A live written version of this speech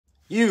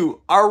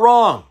You are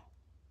wrong.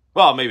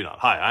 Well, maybe not.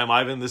 Hi, I'm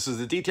Ivan. This is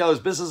the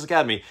Detailer's Business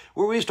Academy,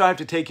 where we strive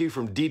to take you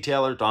from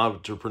detailer to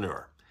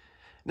entrepreneur.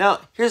 Now,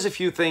 here's a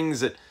few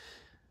things that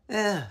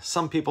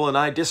some people and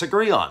I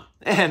disagree on.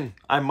 And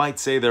I might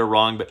say they're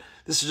wrong, but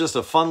this is just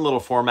a fun little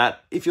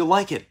format. If you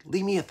like it,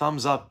 leave me a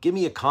thumbs up, give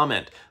me a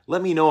comment.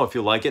 Let me know if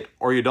you like it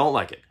or you don't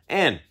like it.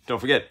 And don't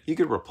forget, you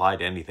could reply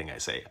to anything I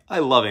say. I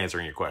love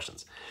answering your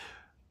questions.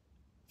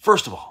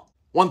 First of all,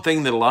 one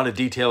thing that a lot of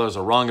detailers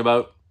are wrong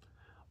about,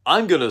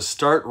 I'm going to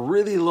start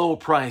really low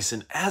price,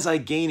 and as I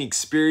gain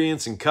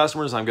experience and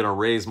customers, I'm going to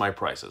raise my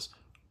prices.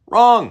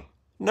 Wrong.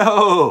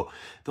 No,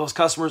 those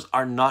customers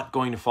are not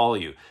going to follow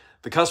you.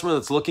 The customer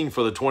that's looking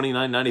for the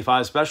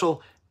 $29.95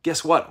 special,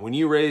 guess what? When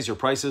you raise your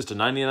prices to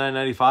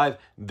 $99.95,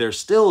 they're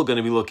still going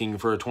to be looking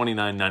for a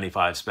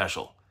 $29.95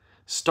 special.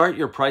 Start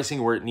your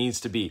pricing where it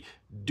needs to be.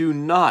 Do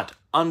not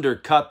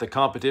undercut the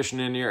competition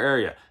in your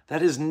area.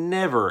 That is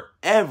never,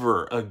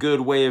 ever a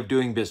good way of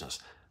doing business.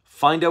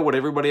 Find out what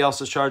everybody else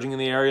is charging in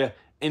the area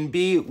and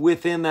be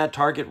within that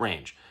target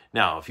range.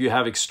 Now, if you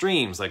have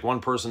extremes, like one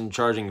person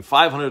charging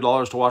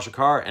 $500 to wash a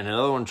car and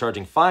another one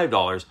charging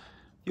 $5,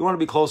 you want to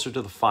be closer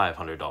to the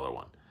 $500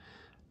 one.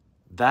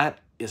 That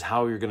is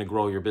how you're going to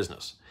grow your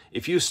business.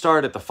 If you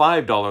start at the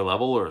 $5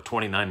 level or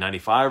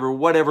 $29.95 or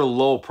whatever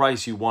low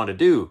price you want to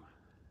do,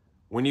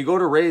 when you go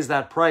to raise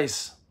that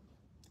price,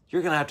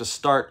 you're going to have to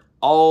start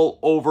all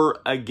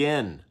over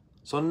again.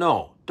 So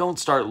no, don't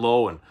start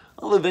low and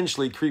I'll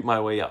eventually creep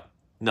my way up.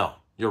 No,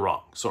 you're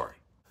wrong. Sorry.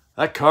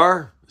 That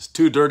car is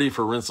too dirty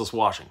for rinseless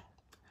washing.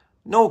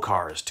 No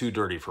car is too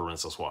dirty for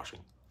rinseless washing.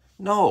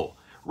 No,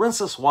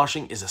 rinseless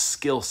washing is a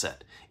skill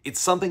set.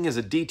 It's something as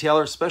a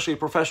detailer, especially a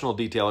professional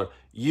detailer,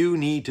 you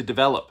need to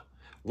develop.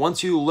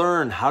 Once you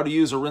learn how to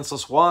use a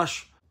rinseless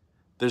wash,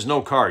 there's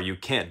no car you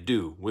can't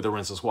do with a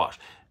rinseless wash.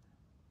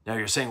 Now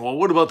you're saying, well,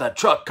 what about that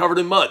truck covered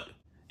in mud?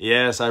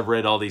 Yes, I've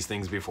read all these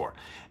things before.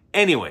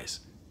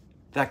 Anyways,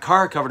 that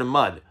car covered in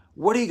mud,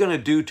 what are you going to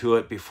do to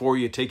it before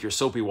you take your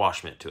soapy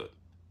wash mitt to it?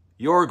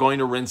 You're going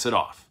to rinse it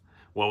off.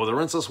 Well, with a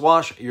rinseless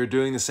wash, you're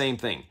doing the same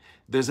thing.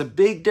 There's a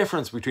big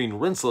difference between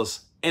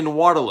rinseless and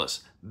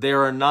waterless. They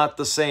are not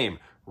the same.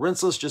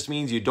 Rinseless just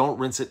means you don't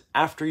rinse it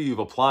after you've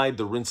applied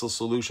the rinseless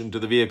solution to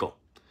the vehicle.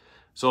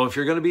 So if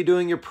you're going to be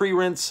doing your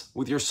pre-rinse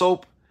with your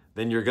soap,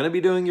 then you're going to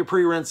be doing your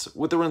pre-rinse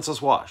with the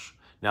rinseless wash.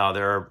 Now,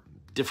 there are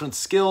different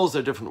skills,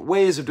 there are different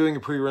ways of doing a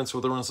pre-rinse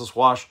with a rinseless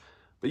wash,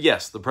 but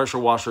yes, the pressure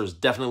washer is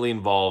definitely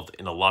involved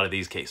in a lot of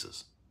these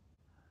cases.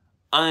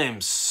 I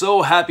am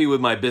so happy with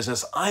my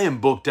business. I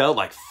am booked out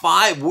like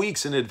 5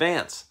 weeks in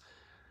advance.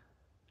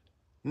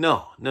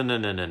 No.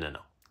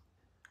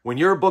 When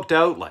you're booked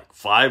out like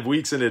 5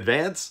 weeks in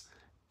advance,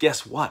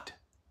 guess what?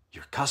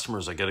 Your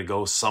customers are going to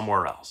go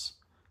somewhere else.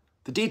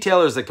 The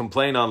detailers that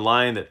complain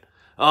online that,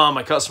 oh,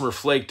 my customer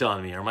flaked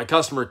on me or my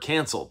customer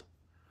canceled,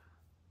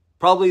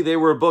 probably they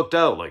were booked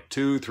out like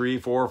 2, 3,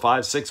 4,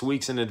 5, 6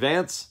 weeks in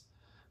advance.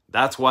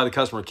 That's why the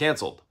customer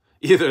canceled.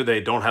 Either they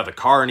don't have the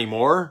car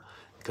anymore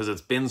because it's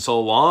been so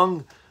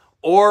long,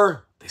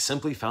 or they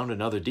simply found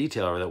another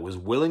detailer that was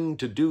willing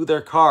to do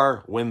their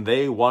car when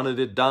they wanted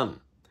it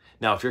done.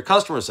 Now, if your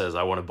customer says,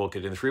 I want to book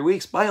it in 3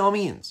 weeks, by all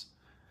means.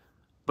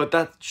 But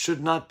that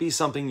should not be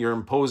something you're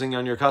imposing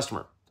on your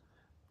customer.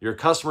 Your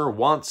customer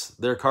wants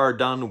their car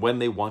done when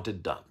they want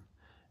it done.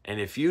 And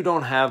if you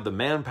don't have the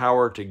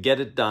manpower to get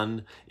it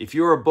done, if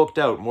you are booked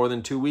out more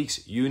than 2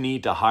 weeks, you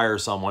need to hire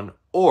someone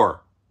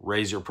or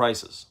raise your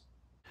prices.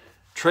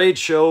 Trade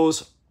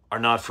shows are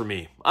not for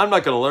me. I'm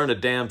not going to learn a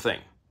damn thing.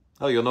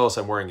 Oh, you'll notice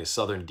I'm wearing a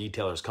Southern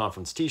Detailers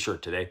Conference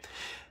t-shirt today.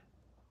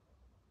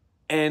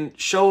 And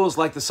shows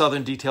like the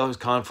Southern Detailers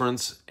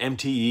Conference,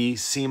 MTE,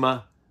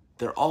 SEMA,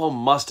 they're all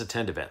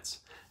must-attend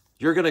events.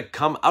 You're going to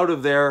come out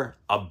of there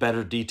a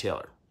better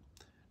detailer.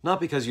 Not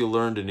because you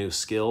learned a new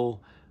skill,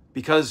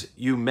 because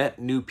you met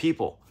new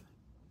people.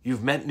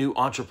 You've met new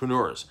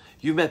entrepreneurs.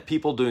 You've met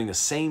people doing the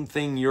same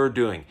thing you're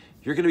doing.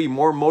 You're going to be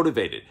more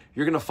motivated.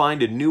 You're going to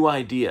find a new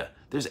idea.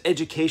 There's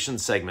education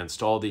segments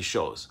to all these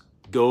shows.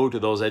 Go to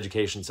those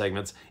education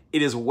segments.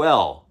 It is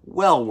well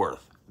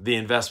worth the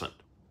investment.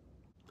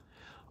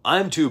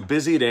 I'm too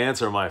busy to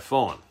answer my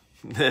phone.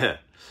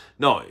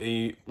 No,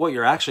 what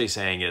you're actually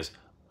saying is,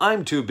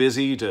 I'm too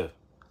busy to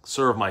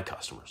serve my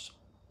customers.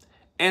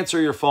 Answer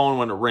your phone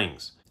when it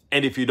rings.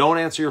 And if you don't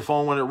answer your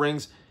phone when it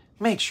rings,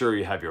 make sure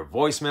you have your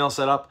voicemail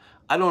set up.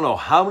 I don't know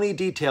how many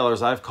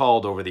detailers I've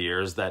called over the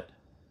years that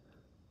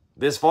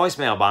this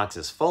voicemail box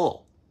is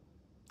full.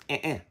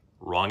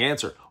 Wrong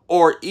answer.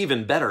 Or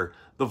even better,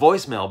 the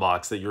voicemail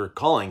box that you're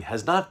calling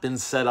has not been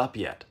set up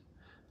yet.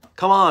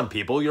 Come on,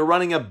 people, you're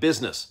running a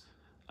business.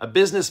 A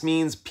business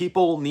means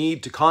people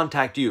need to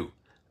contact you.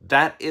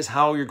 That is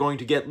how you're going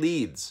to get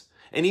leads.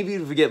 And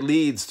even if you get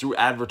leads through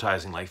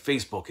advertising like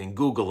Facebook and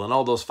Google and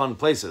all those fun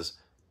places,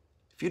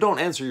 if you don't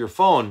answer your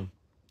phone,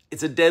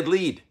 it's a dead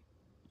lead.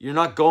 You're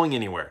not going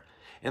anywhere.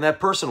 And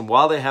that person,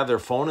 while they have their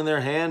phone in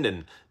their hand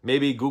and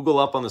maybe Google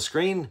up on the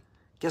screen,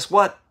 guess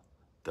what?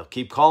 They'll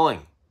keep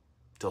calling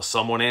till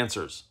someone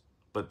answers.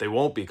 But they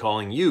won't be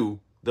calling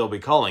you, they'll be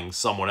calling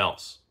someone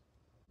else.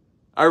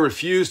 I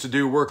refuse to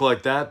do work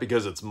like that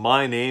because it's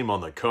my name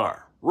on the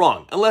car.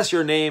 Wrong. Unless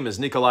your name is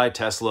Nikolai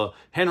Tesla,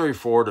 Henry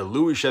Ford, or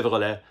Louis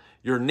Chevrolet,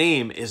 your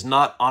name is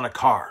not on a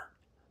car.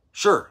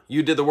 Sure,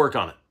 you did the work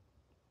on it,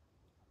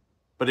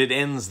 but it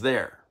ends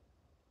there.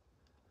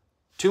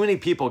 Too many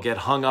people get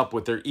hung up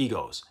with their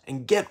egos,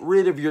 and get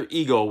rid of your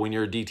ego when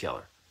you're a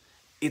detailer.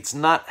 It's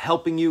not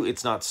helping you,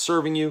 it's not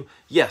serving you.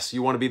 Yes,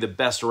 you want to be the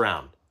best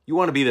around. You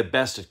want to be the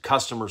best at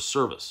customer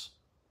service.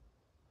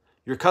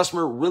 Your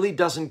customer really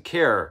doesn't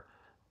care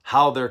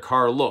how their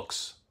car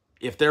looks.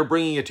 If they're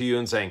bringing it to you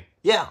and saying,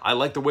 yeah, I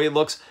like the way it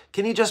looks,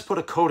 can you just put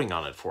a coating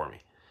on it for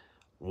me?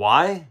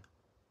 Why?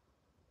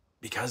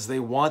 Because they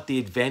want the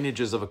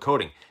advantages of a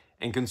coating.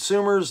 And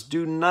consumers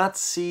do not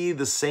see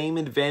the same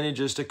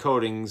advantages to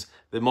coatings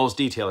that most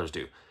detailers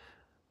do.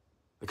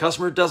 The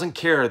customer doesn't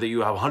care that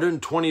you have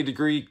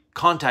 120-degree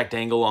contact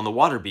angle on the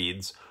water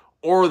beads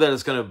or that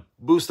it's going to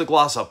boost the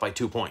gloss up by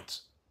 2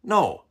 points.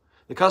 No,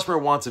 the customer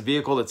wants a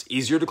vehicle that's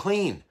easier to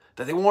clean,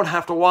 that they won't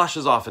have to wash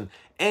as often,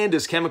 and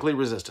is chemically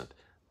resistant.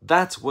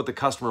 That's what the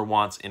customer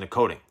wants in a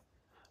coating.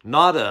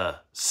 Not a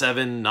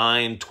 7,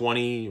 9,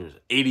 20, or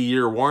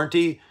 80-year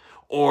warranty,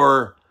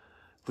 or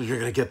you're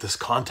going to get this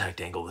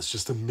contact angle that's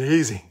just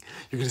amazing.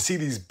 You're going to see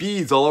these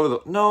beads all over the...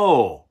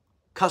 No,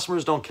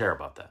 customers don't care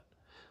about that.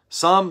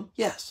 Some,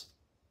 yes,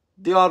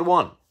 the odd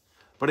one.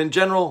 But in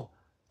general,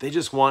 they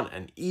just want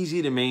an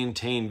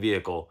easy-to-maintain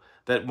vehicle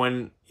that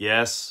when,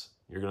 yes,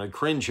 you're going to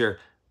cringe here,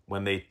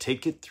 when they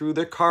take it through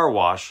their car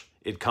wash,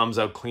 it comes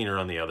out cleaner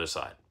on the other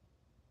side.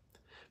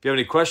 If you have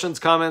any questions,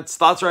 comments,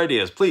 thoughts, or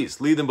ideas, please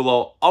leave them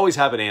below. Always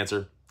happy to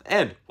answer,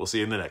 and we'll see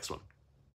you in the next one.